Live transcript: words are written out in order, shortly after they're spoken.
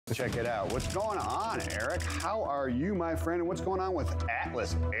Check it out. What's going on, Eric? How are you, my friend? And what's going on with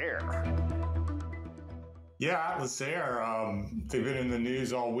Atlas Air? Yeah, Atlas Air. They've been in the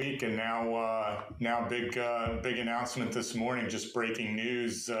news all week, and now big announcement this morning. Just breaking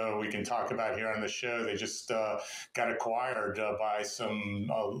news. We can talk about here on the show. They just got acquired by some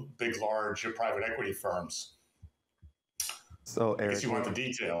big, large private equity firms. So, Eric, I guess you want the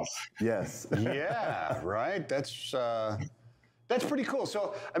details. Yes. Yeah, right. That's pretty cool.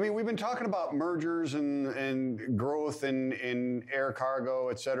 So, I mean, we've been talking about mergers and growth in air cargo,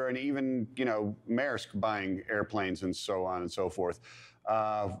 et cetera, and even, Maersk buying airplanes and so on and so forth.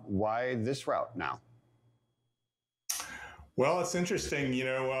 Why this route now? Well, it's interesting.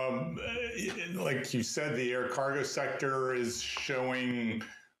 Like you said, the air cargo sector is showing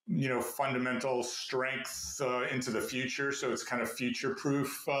fundamental strength into the future. So it's kind of future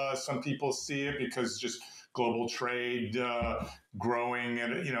proof. Some people see it because just global trade growing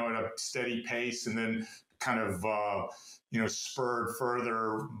at a steady pace, and then kind of spurred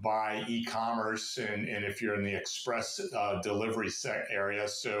further by e-commerce and if you're in the express delivery area.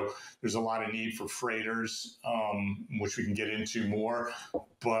 So there's a lot of need for freighters, which we can get into more.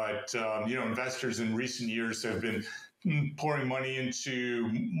 But investors in recent years have been pouring money into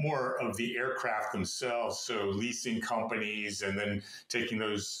more of the aircraft themselves, so leasing companies, and then taking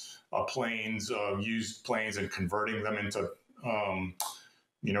those planes, used planes, and converting them into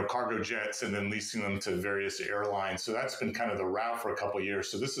cargo jets, and then leasing them to various airlines. So that's been kind of the route for a couple of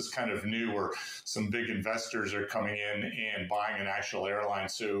years. So this is kind of new, where some big investors are coming in and buying an actual airline.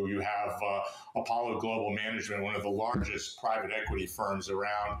 So you have Apollo Global Management, one of the largest private equity firms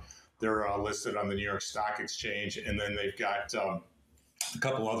around. They're listed on the New York Stock Exchange, and then they've got a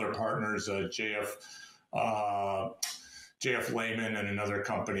couple other partners, JF Lehman and another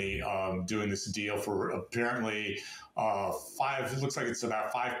company doing this deal for apparently it looks like it's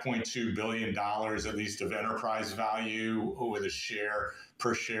about $5.2 billion, at least, of enterprise value, with a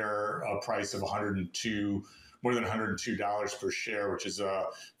per share price of more than $102 per share, which is a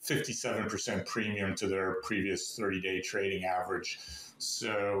 57% premium to their previous 30-day trading average.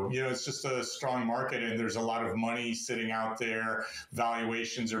 So, it's just a strong market, and there's a lot of money sitting out there.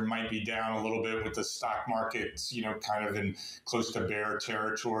 Valuations might be down a little bit with the stock market, kind of in close to bear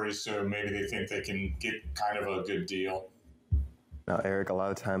territory. So maybe they think they can get kind of a good deal. Now, Eric, a lot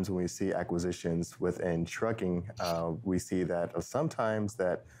of times when we see acquisitions within trucking, we see that sometimes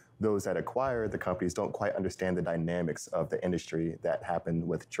that those that acquire the companies don't quite understand the dynamics of the industry that happen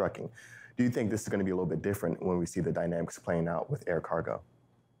with trucking. Do you think this is going to be a little bit different when we see the dynamics playing out with air cargo?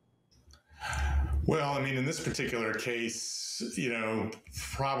 Well, I mean, in this particular case,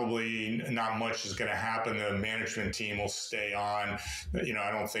 probably not much is going to happen. The management team will stay on.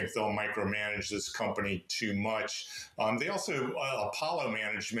 I don't think they'll micromanage this company too much. They also, Apollo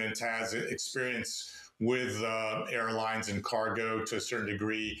Management has experience with airlines and cargo to a certain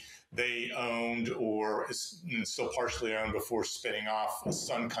degree. They owned, or still partially owned before spinning off,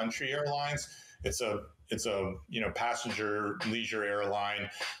 Sun Country Airlines. It's a passenger leisure airline,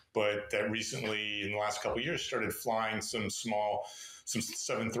 but that recently, in the last couple of years, started flying some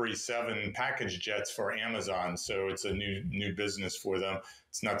 737 package jets for Amazon. So it's a new business for them.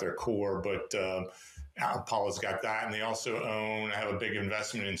 It's not their core, but Apollo's got that. And they also have a big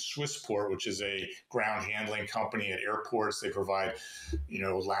investment in Swissport, which is a ground handling company at airports. They provide,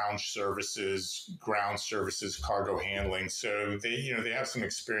 lounge services, ground services, cargo handling. So they have some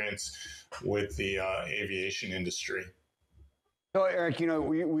experience with the aviation industry. So, Eric,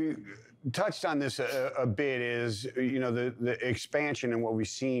 we touched on this a bit, is, the expansion and what we've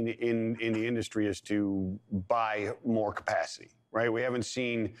seen in the industry is to buy more capacity, right? We haven't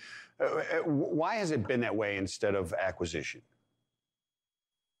seen, why has it been that way instead of acquisition?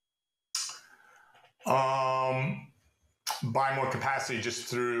 Buy more capacity just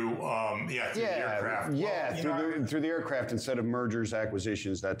through the aircraft. Yeah, well, through the aircraft instead of mergers,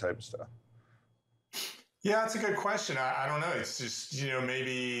 acquisitions, that type of stuff. Yeah, that's a good question. I don't know. It's just,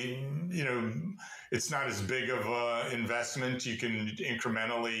 maybe, it's not as big of an investment. You can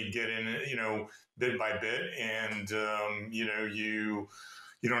incrementally get in, bit by bit. And,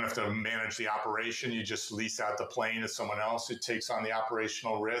 you don't have to manage the operation. You just lease out the plane to someone else who takes on the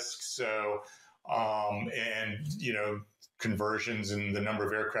operational risk. So, conversions and the number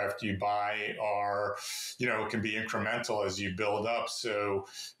of aircraft you buy are, can be incremental as you build up. So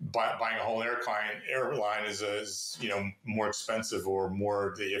buying a whole airline is more expensive, or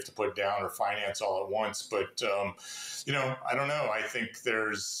more that you have to put down or finance all at once. But, I don't know. I think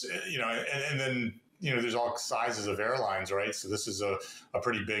there's, and then, there's all sizes of airlines, right? So this is a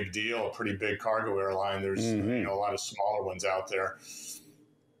pretty big deal, a pretty big cargo airline. There's, a lot of smaller ones out there.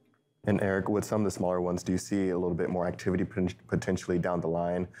 And Eric, with some of the smaller ones, do you see a little bit more activity potentially down the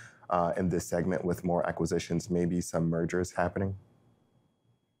line in this segment with more acquisitions, maybe some mergers happening?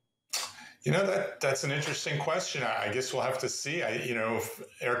 That's an interesting question. I guess we'll have to see. If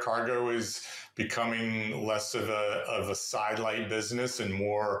air cargo is becoming less of a sidelight business and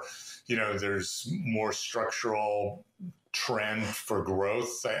more, there's more structural trend for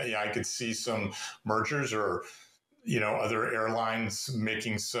growth. I could see some mergers or other airlines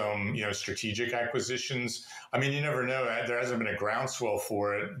making some strategic acquisitions. I mean, you never know. There hasn't been a groundswell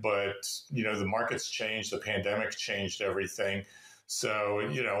for it, but the market's changed. The pandemic changed everything. So,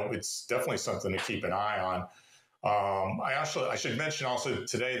 it's definitely something to keep an eye on. I should mention also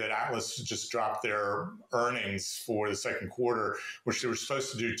today that Atlas just dropped their earnings for the second quarter, which they were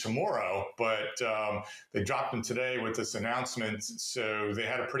supposed to do tomorrow, but they dropped them today with this announcement. So they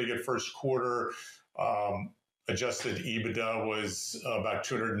had a pretty good first quarter. Adjusted EBITDA was about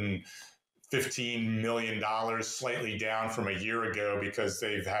 $215 million, slightly down from a year ago because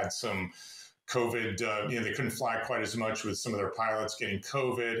they've had some COVID, they couldn't fly quite as much with some of their pilots getting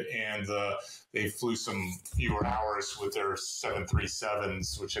COVID, and they flew some fewer hours with their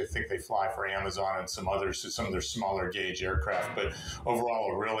 737s, which I think they fly for Amazon and some others, so some of their smaller gauge aircraft. But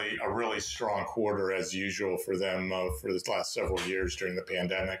overall, a really strong quarter as usual for them for the last several years during the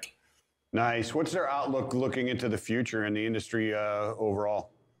pandemic. Nice. What's their outlook looking into the future in the industry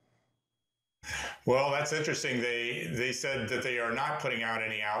overall? Well, that's interesting. They said that they are not putting out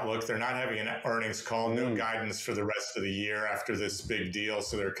any outlook. They're not having an earnings call, no guidance for the rest of the year after this big deal.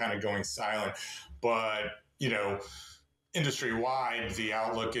 So they're kind of going silent. But, industry-wide, the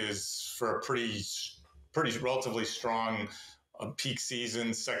outlook is for a pretty relatively strong peak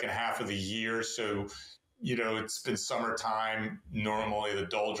season, second half of the year. So, it's been summertime, normally the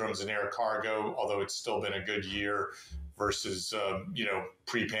doldrums in air cargo, although it's still been a good year versus,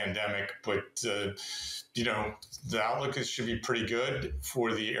 pre-pandemic. But, the outlook should be pretty good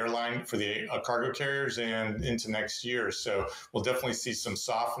for the airline, for the cargo carriers and into next year. So we'll definitely see some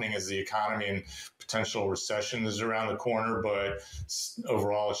softening as the economy and potential recession is around the corner, but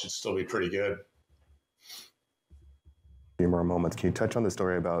overall it should still be pretty good. A few more moments. Can you touch on the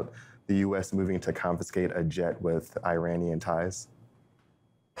story about the U.S. moving to confiscate a jet with Iranian ties?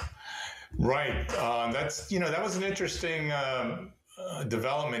 Right. That was an interesting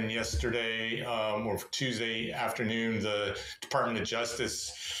development yesterday or Tuesday afternoon. The Department of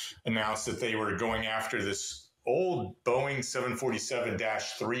Justice announced that they were going after this old Boeing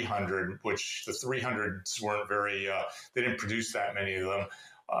 747-300, which the 300s weren't they didn't produce that many of them.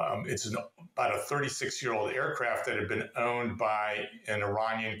 It's about a 36-year-old aircraft that had been owned by an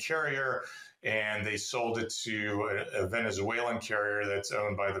Iranian carrier, and they sold it to a Venezuelan carrier that's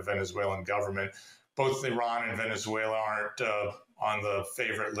owned by the Venezuelan government. Both Iran and Venezuela aren't on the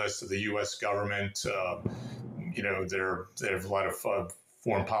favorite list of the U.S. government. They have a lot of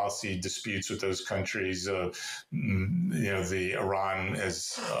foreign policy disputes with those countries. The Iran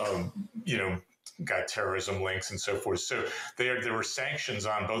has, got terrorism links and so forth. So there were sanctions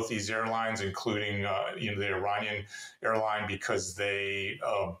on both these airlines, including the Iranian airline, because they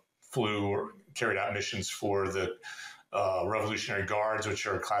flew or carried out missions for the Revolutionary Guards, which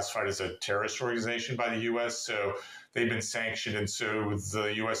are classified as a terrorist organization by the U.S. So they've been sanctioned, and so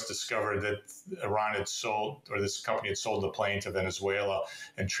the U.S. discovered that Iran had sold, or this company had sold the plane to Venezuela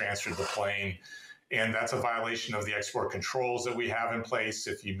and transferred the plane. And that's a violation of the export controls that we have in place.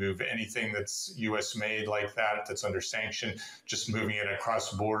 If you move anything that's U.S. made like that, that's under sanction, just moving it across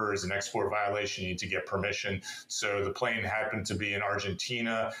the border is an export violation. You need to get permission. So the plane happened to be in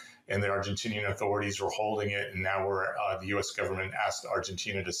Argentina, and the Argentinian authorities were holding it. And now the U.S. government asked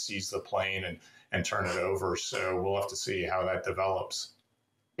Argentina to seize the plane and turn it over. So we'll have to see how that develops.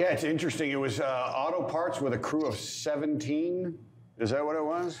 Yeah, it's interesting. It was auto parts with a crew of 17. Is that what it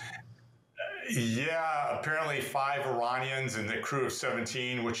was? Yeah, apparently 5 Iranians and the crew of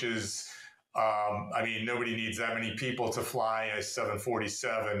 17, which is, nobody needs that many people to fly a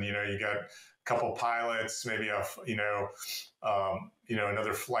 747. You got a couple pilots, maybe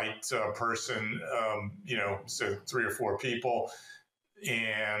another flight person, so 3 or 4 people.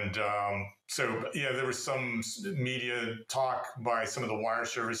 And there was some media talk by some of the wire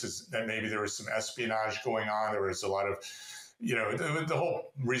services that maybe there was some espionage going on. There was a lot of the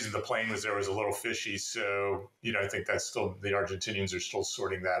whole reason the plane was there was a little fishy. So, I think that's still, the Argentinians are still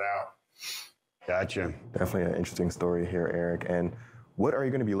sorting that out. Gotcha. Definitely an interesting story here, Eric. And what are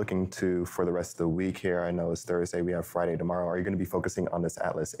you going to be looking to for the rest of the week here? I know it's Thursday, we have Friday tomorrow. Are you going to be focusing on this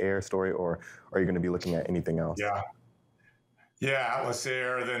Atlas Air story, or are you going to be looking at anything else? Yeah, Atlas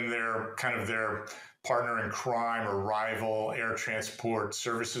Air, then their partner in crime or rival Air Transport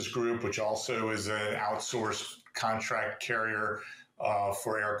Services Group, which also is an outsourced contract carrier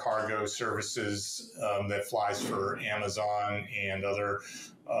for air cargo services that flies for Amazon and other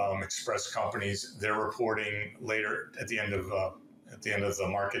express companies. They're reporting later at the end of the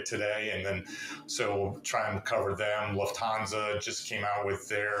market today, and then so we'll try and cover them. Lufthansa just came out with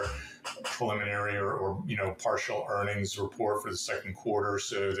their preliminary or partial earnings report for the second quarter.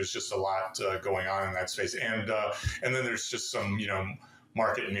 So there's just a lot going on in that space, and then there's just some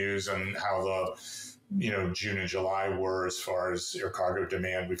market news and how the June and July were as far as air cargo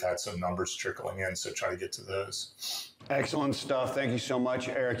demand. We've had some numbers trickling in, so try to get to those. Excellent stuff. Thank you so much,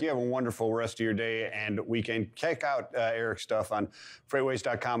 Eric. You have a wonderful rest of your day and weekend. Check out Eric's stuff on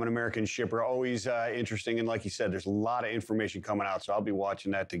freightways.com and American Shipper. Always interesting. And like you said, there's a lot of information coming out. So I'll be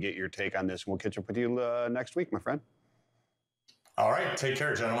watching that to get your take on this. We'll catch up with you next week, my friend. All right. Take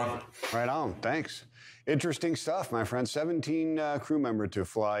care, gentlemen. Right on. Thanks. Interesting stuff, my friend. 17 crew member to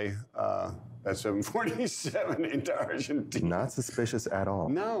fly that 747 into Argentina. Not suspicious at all.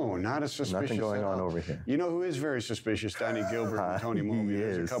 No, not as suspicious. Nothing going at all. on over here. You know who is very suspicious? Danny Gilbert and Tony Moby.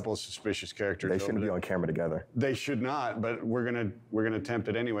 There's a couple of suspicious characters. They shouldn't be on camera together. They should not, but we're gonna attempt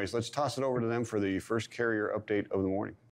it anyways. Let's toss it over to them for the first carrier update of the morning.